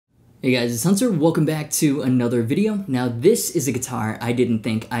Hey guys, it's Hunter. Welcome back to another video. Now this is a guitar I didn't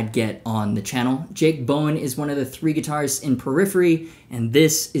think I'd get on the channel. Jake Bowen is one of the 3 guitarists in Periphery, and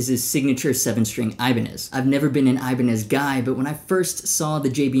this is his signature 7-string Ibanez. I've never been an Ibanez guy, but when I first saw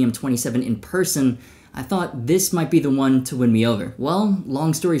the JBM27 in person, I thought this might be the one to win me over. Well,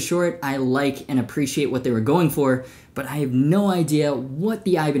 long story short, I like and appreciate what they were going for, but I have no idea what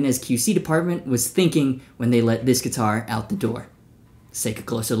the Ibanez QC department was thinking when they let this guitar out the door. Let's take a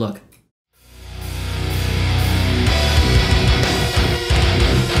closer look.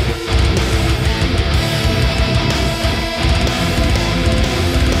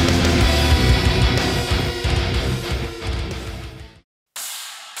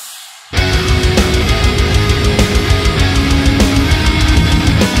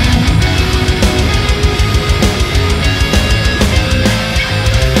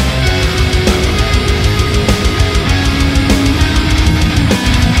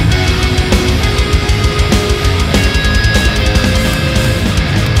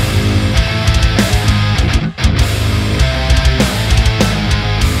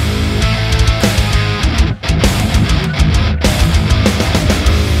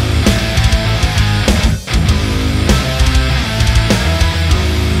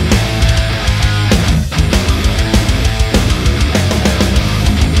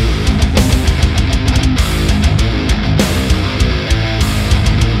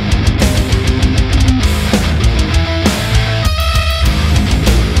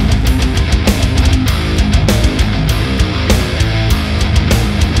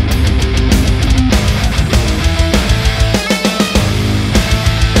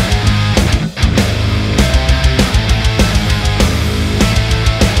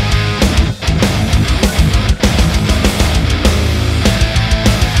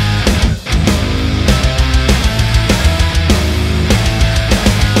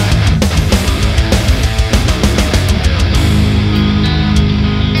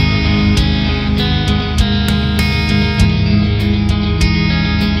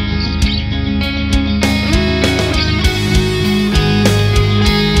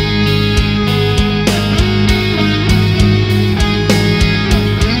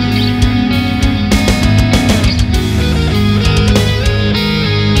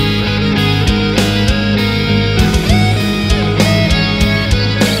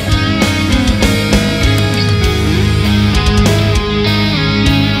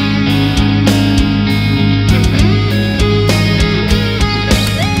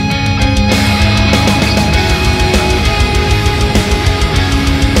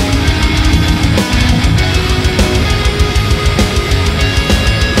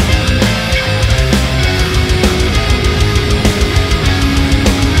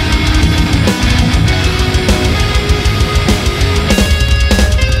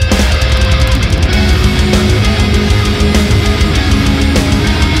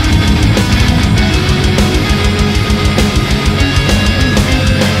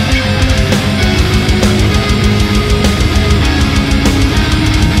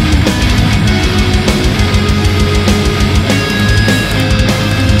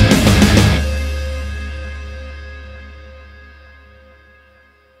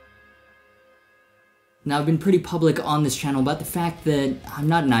 Now, I've been pretty public on this channel about the fact that I'm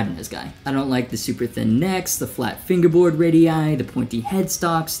not an Ibanez guy. I don't like the super thin necks, the flat fingerboard radii, the pointy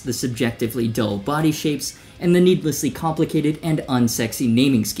headstocks, the subjectively dull body shapes, and the needlessly complicated and unsexy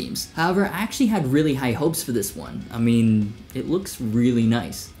naming schemes. However, I actually had really high hopes for this one. I mean, it looks really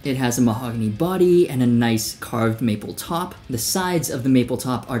nice. It has a mahogany body and a nice carved maple top. The sides of the maple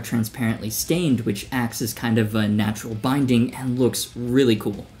top are transparently stained, which acts as kind of a natural binding and looks really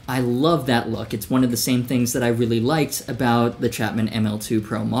cool. I love that look. It's one of the same things that I really liked about the Chapman ML2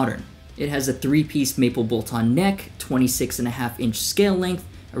 Pro Modern. It has a 3-piece maple bolt-on neck, 26.5-inch scale length,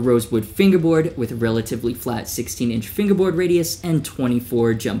 a rosewood fingerboard with a relatively flat 16-inch fingerboard radius, and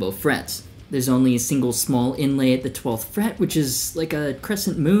 24 jumbo frets. There's only a single small inlay at the 12th fret, which is like a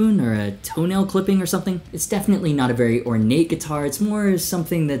crescent moon or a toenail clipping or something. It's definitely not a very ornate guitar, it's more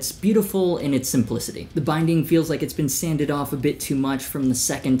something that's beautiful in its simplicity. The binding feels like it's been sanded off a bit too much from the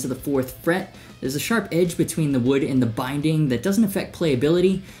 2nd to the 4th fret. There's a sharp edge between the wood and the binding that doesn't affect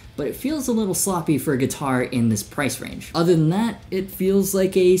playability, but it feels a little sloppy for a guitar in this price range. Other than that, it feels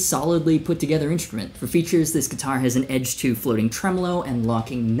like a solidly put together instrument. For features, this guitar has an Edge 2 floating tremolo and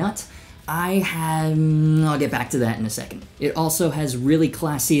locking nut. I'll get back to that in a second. It also has really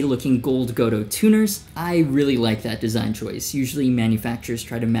classy looking gold Godot tuners. I really like that design choice. Usually manufacturers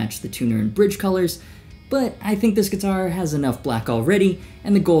try to match the tuner in bridge colors, but I think this guitar has enough black already,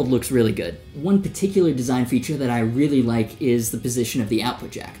 and the gold looks really good. One particular design feature that I really like is the position of the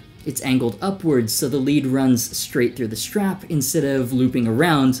output jack. It's angled upwards so the lead runs straight through the strap instead of looping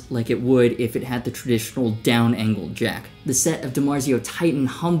around like it would if it had the traditional down-angled jack. The set of DiMarzio Titan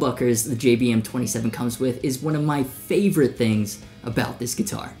humbuckers the JBM27 comes with is one of my favorite things about this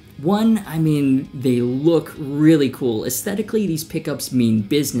guitar. One, I mean, they look really cool. Aesthetically, these pickups mean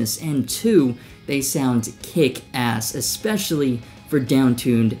business, and two, they sound kick-ass, especially for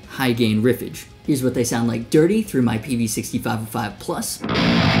down-tuned, high-gain riffage. Here's what they sound like dirty through my Peavey 6505 Plus.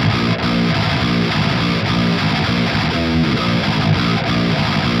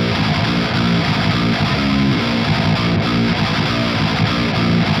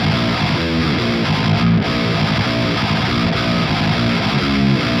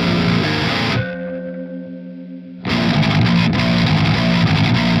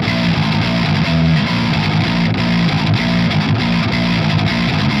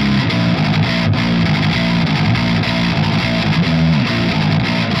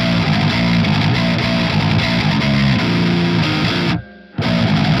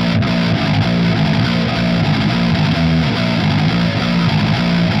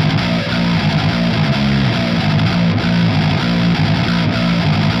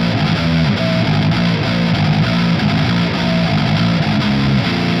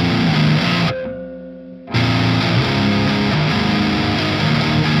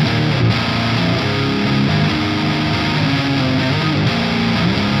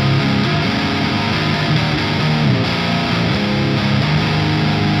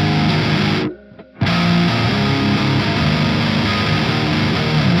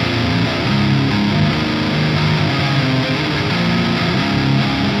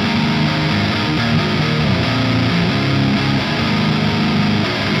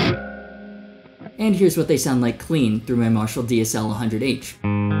 And here's what they sound like clean through my Marshall DSL 100H.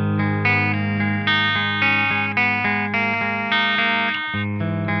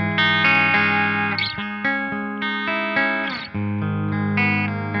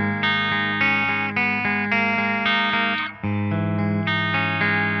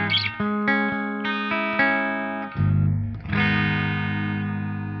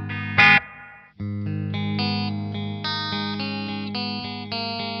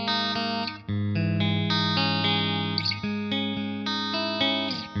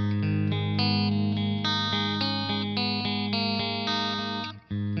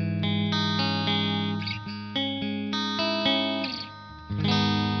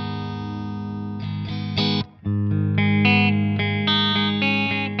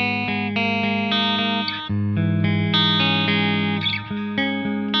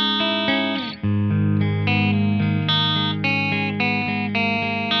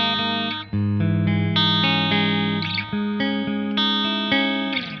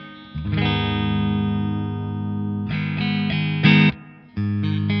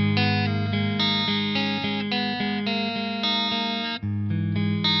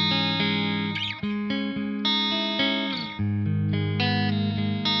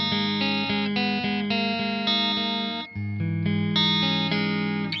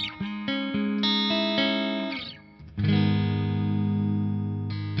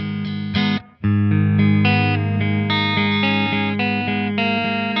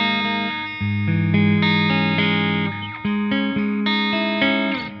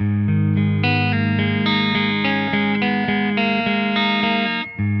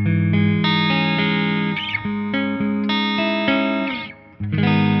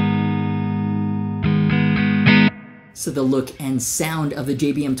 So the look and sound of the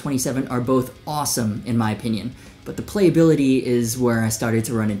JBM27 are both awesome in my opinion, but the playability is where I started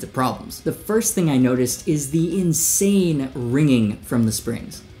to run into problems. The first thing I noticed is the insane ringing from the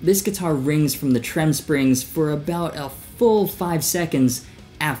springs. This guitar rings from the trem springs for about a full 5 seconds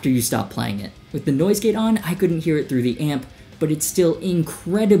after you stop playing it. With the noise gate on, I couldn't hear it through the amp, but it's still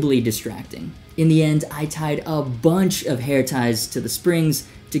incredibly distracting. In the end, I tied a bunch of hair ties to the springs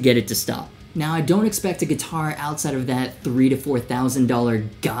to get it to stop. Now, I don't expect a guitar outside of that $3,000 to $4,000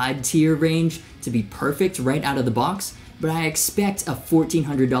 God tier range to be perfect right out of the box, but I expect a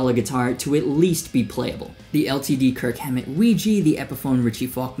 $1,400 guitar to at least be playable. The LTD Kirk Hammett Ouija, the Epiphone Richie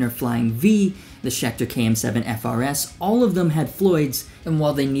Faulkner Flying V, the Schecter KM7 FRS, all of them had Floyds, and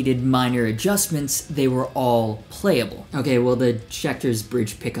while they needed minor adjustments, they were all playable. Okay, well the Schecter's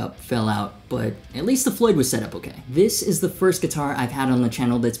bridge pickup fell out, but at least the Floyd was set up okay. This is the first guitar I've had on the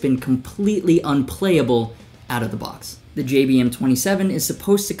channel that's been completely unplayable out of the box. The JBM27 is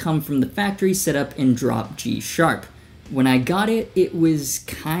supposed to come from the factory set up in drop G sharp. When I got it, it was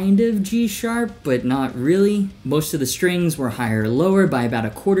kind of G sharp, but not really. Most of the strings were higher or lower by about a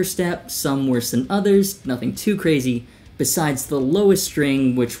quarter step, some worse than others, nothing too crazy, besides the lowest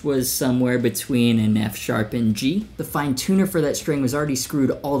string, which was somewhere between an F sharp and G. The fine tuner for that string was already screwed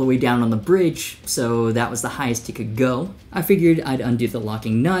all the way down on the bridge, so that was the highest it could go. I figured I'd undo the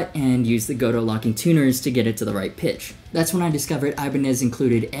locking nut and use the Goto locking tuners to get it to the right pitch. That's when I discovered Ibanez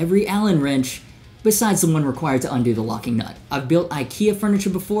included every Allen wrench besides the one required to undo the locking nut. I've built IKEA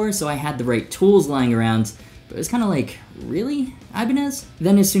furniture before, so I had the right tools lying around, but it was kind of like, really, Ibanez?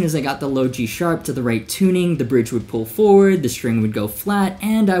 Then as soon as I got the low G sharp to the right tuning, the bridge would pull forward, the string would go flat,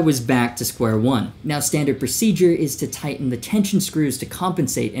 and I was back to square one. Now standard procedure is to tighten the tension screws to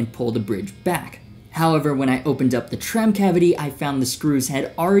compensate and pull the bridge back. However, when I opened up the trem cavity, I found the screws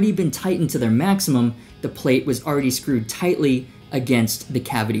had already been tightened to their maximum, the plate was already screwed tightly against the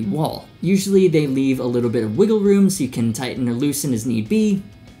cavity wall. Usually they leave a little bit of wiggle room so you can tighten or loosen as need be.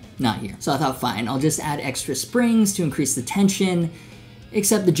 Not here. So I thought, fine, I'll just add extra springs to increase the tension,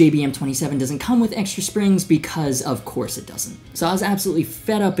 except the JBM27 doesn't come with extra springs because of course it doesn't. So I was absolutely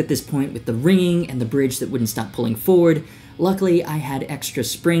fed up at this point with the ringing and the bridge that wouldn't stop pulling forward. Luckily, I had extra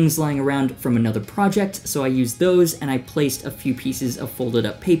springs lying around from another project, so I used those and I placed a few pieces of folded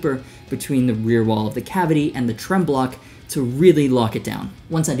up paper between the rear wall of the cavity and the trem block to really lock it down.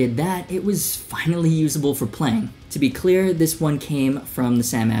 Once I did that, it was finally usable for playing. To be clear, this one came from the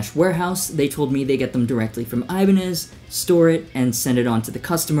Sam Ash warehouse. They told me they get them directly from Ibanez, store it, and send it on to the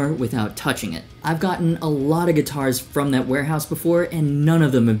customer without touching it. I've gotten a lot of guitars from that warehouse before, and none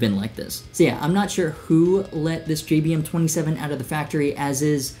of them have been like this. So yeah, I'm not sure who let this JBM27 out of the factory as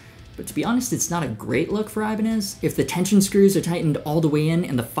is, but to be honest, it's not a great look for Ibanez. If the tension screws are tightened all the way in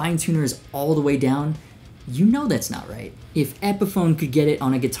and the fine tuner is all the way down, you know that's not right. If Epiphone could get it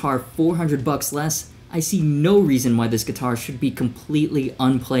on a guitar 400 bucks less, I see no reason why this guitar should be completely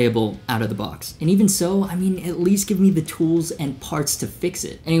unplayable out of the box. And even so, I mean, at least give me the tools and parts to fix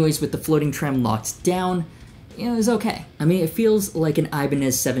it. Anyways, with the floating trem locked down, it was okay. I mean, it feels like an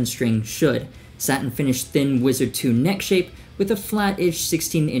Ibanez 7-string should. Satin finished thin Wizard 2 neck shape with a flat-ish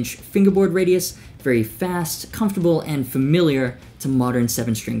 16-inch fingerboard radius, very fast, comfortable, and familiar to modern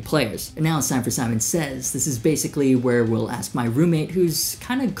 7-string players. And now it's time for Simon Says. This is basically where we'll ask my roommate, who's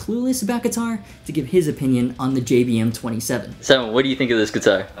kind of clueless about guitar, to give his opinion on the JBM27. Simon, what do you think of this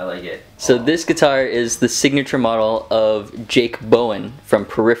guitar? I like it. So this guitar is the signature model of Jake Bowen from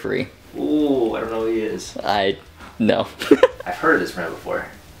Periphery. Ooh, I don't know who he is. No. I've heard of this brand before.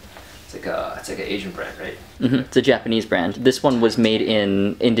 It's like an Asian brand, right? Mm-hmm. It's a Japanese brand. This one was made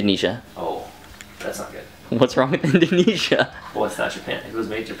in Indonesia. Oh, that's not good. What's wrong with Indonesia? Well, it's not Japan. If it was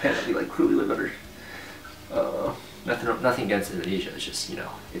made in Japan, it'd be like crudely better. Nothing against Indonesia. It's just, you know,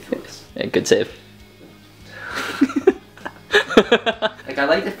 if it was. Yeah, good save. Like, I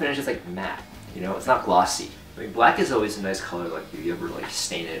like the finish. It's like matte. You know, it's not glossy. I mean, black is always a nice color. Like, if you ever like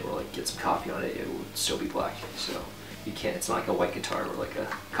stain it or like get some coffee on it, it would still be black. So you can't. It's not like a white guitar or like a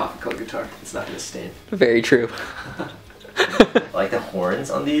coffee colored guitar. It's not gonna stain. Very true. I like the horns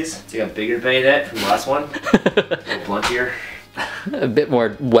on these. So you got a bigger bayonet from the last one. A little bluntier. A bit more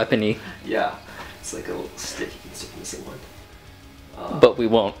weapony. Yeah. It's like a little stick you can stick in the same one. But we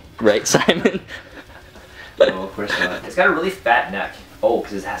won't, right, Simon? No, of course not. It's got a really fat neck. Oh,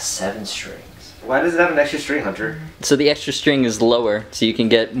 because it has 7 strings. Why does it have an extra string, Hunter? So the extra string is lower, so you can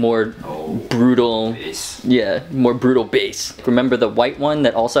get more brutal bass. Yeah, more brutal bass. Remember the white one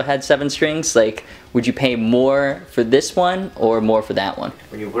that also had 7 strings? Like, would you pay more for this one or more for that one?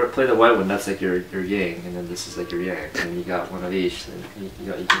 When you play the white one, that's like your yang, and then this is like your yang, and then you got one of each. And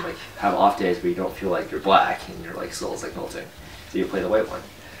you can like have off days where you don't feel like you're black and your like soul's like melting. So you play the white one,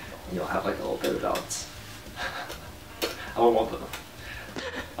 and you'll have like a little bit of balance. I want them.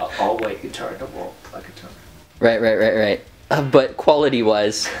 All white guitar, no more black guitar. Right. But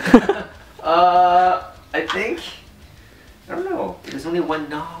quality-wise, I think, I don't know. There's only one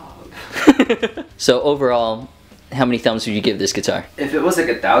knob. So overall, how many thumbs would you give this guitar? If it was like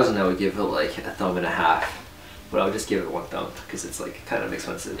 1,000, I would give it like 1.5 thumbs. But I would just give it 1 thumb because it's like kind of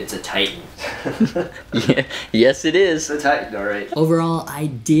expensive. It's a Titan. Yeah, yes it is. It's a Titan, alright. Overall, I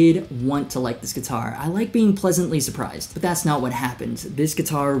did want to like this guitar. I like being pleasantly surprised, but that's not what happened. This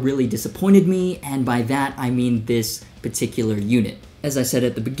guitar really disappointed me, and by that I mean this particular unit. As I said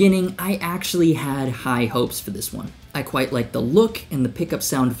at the beginning, I actually had high hopes for this one. I quite like the look, and the pickups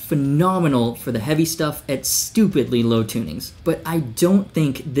sound phenomenal for the heavy stuff at stupidly low tunings. But I don't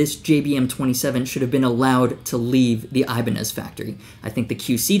think this JBM27 should have been allowed to leave the Ibanez factory. I think the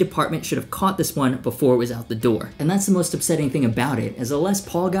QC department should have caught this one before it was out the door. And that's the most upsetting thing about it. As a Les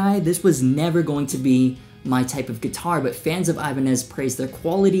Paul guy, this was never going to be my type of guitar, but fans of Ibanez praise their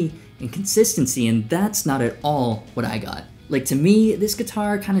quality and consistency, and that's not at all what I got. Like, to me, this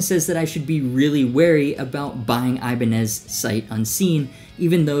guitar kind of says that I should be really wary about buying Ibanez sight unseen,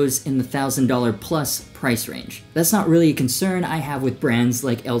 even those in the $1,000 plus price range. That's not really a concern I have with brands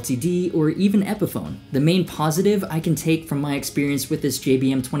like LTD or even Epiphone. The main positive I can take from my experience with this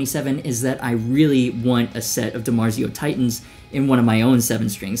JBM27 is that I really want a set of DiMarzio Titans in one of my own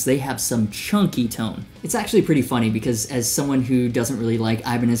 7-strings. They have some chunky tone. It's actually pretty funny because as someone who doesn't really like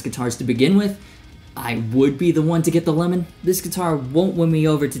Ibanez guitars to begin with, I would be the one to get the lemon. This guitar won't win me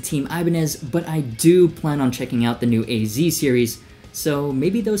over to Team Ibanez, but I do plan on checking out the new AZ series, so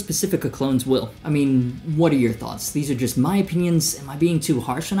maybe those Pacifica clones will. I mean, what are your thoughts? These are just my opinions. Am I being too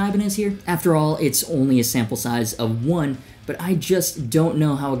harsh on Ibanez here? After all, it's only a sample size of 1, but I just don't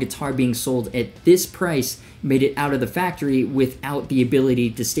know how a guitar being sold at this price made it out of the factory without the ability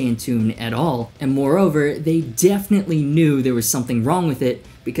to stay in tune at all. And moreover, they definitely knew there was something wrong with it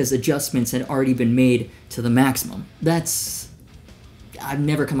because adjustments had already been made to the maximum. I've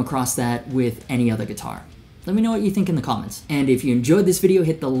never come across that with any other guitar. Let me know what you think in the comments. And if you enjoyed this video,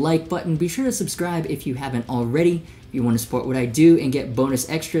 hit the like button. Be sure to subscribe if you haven't already. If you want to support what I do and get bonus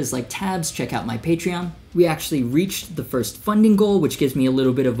extras like tabs, check out my Patreon. We actually reached the first funding goal, which gives me a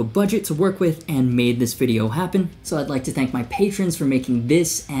little bit of a budget to work with and made this video happen. So I'd like to thank my patrons for making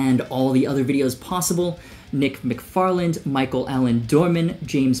this and all the other videos possible. Nick McFarland, Michael Allen Dorman,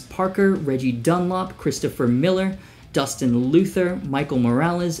 James Parker, Reggie Dunlop, Christopher Miller, Dustin Luther, Michael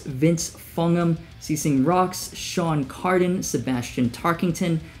Morales, Vince Fungham, Ceasing Rocks, Sean Carden, Sebastian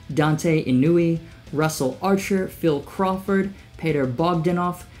Tarkington, Dante Inui, Russell Archer, Phil Crawford, Peter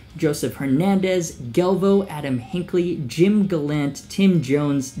Bogdanov, Joseph Hernandez, Gelvo, Adam Hinckley, Jim Gallant, Tim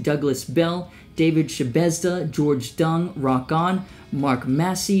Jones, Douglas Bell, David Shabezda, George Dung, Rock On, Mark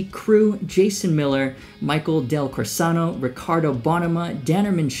Massey, Crew, Jason Miller, Michael Del Corsano, Ricardo Bonema,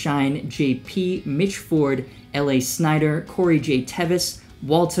 Dannerman Shine, JP, Mitch Ford, L.A. Snyder, Corey J. Tevis,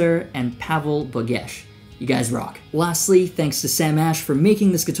 Walter, and Pavel Bogesh. You guys rock. Lastly, thanks to Sam Ash for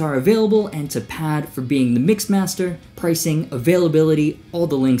making this guitar available and to Pad for being the mix master. Pricing, availability, all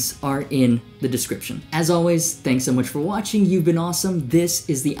the links are in the description. As always, thanks so much for watching. You've been awesome. This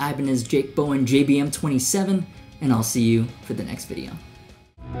is the Ibanez Bowen JBM27, and I'll see you for the next video.